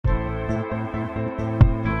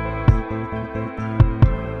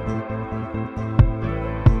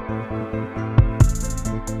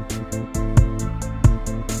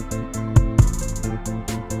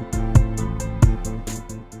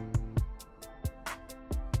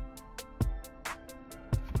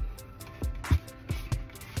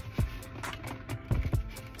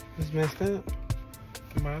is messed up.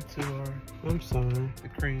 Mine too are. I'm sorry. The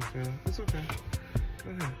cream fell. It's okay.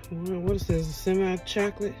 Go ahead. What is this?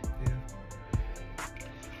 Semi-chocolate? Yeah.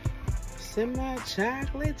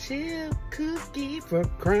 Semi-chocolate chip cookie for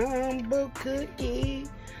Crumbl cookie.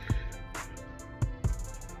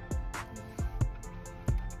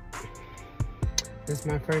 This is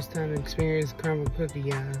my first time experiencing Crumbl cookie,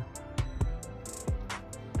 y'all.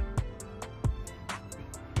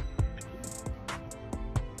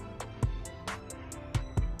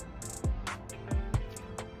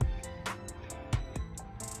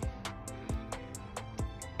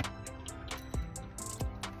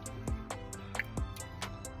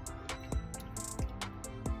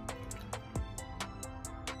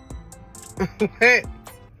 What?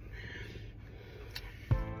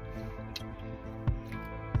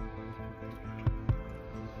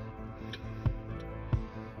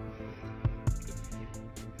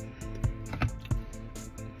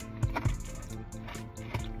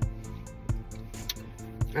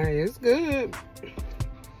 Hey, it's good.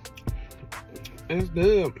 It's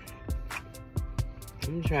good. Let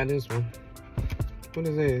me try this one. What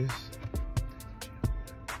is this?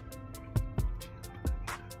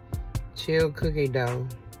 Chill cookie dough.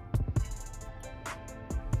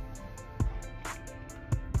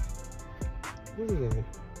 What is that?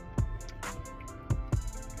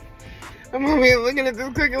 I'm over here looking at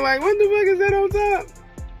this cookie like, what the fuck is that on top?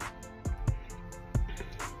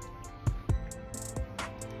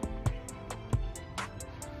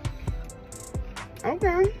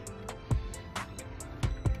 Okay.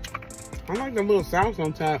 I like the little sauce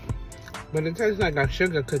on top, but it tastes like a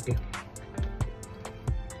sugar cookie.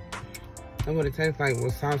 That's what it tastes like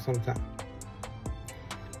with sauce on top.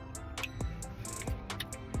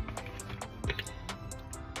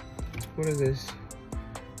 What is this?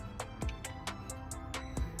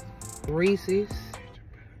 Reese's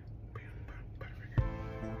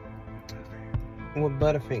with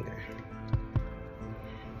Butterfinger.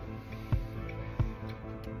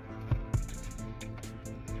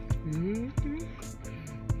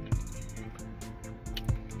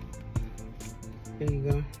 There you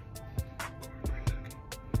go.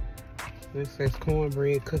 This says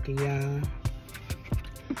cornbread cookie, y'all.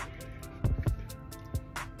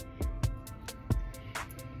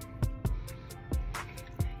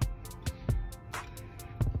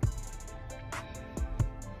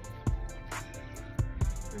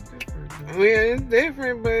 I mean, it's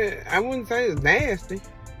different, but I wouldn't say it's nasty. It's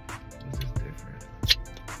just different.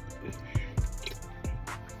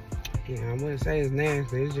 Yeah, I wouldn't say it's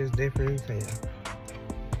nasty. It's just different as hell.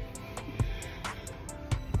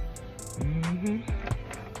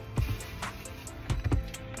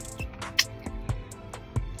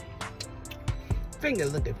 Finger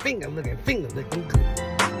looking good.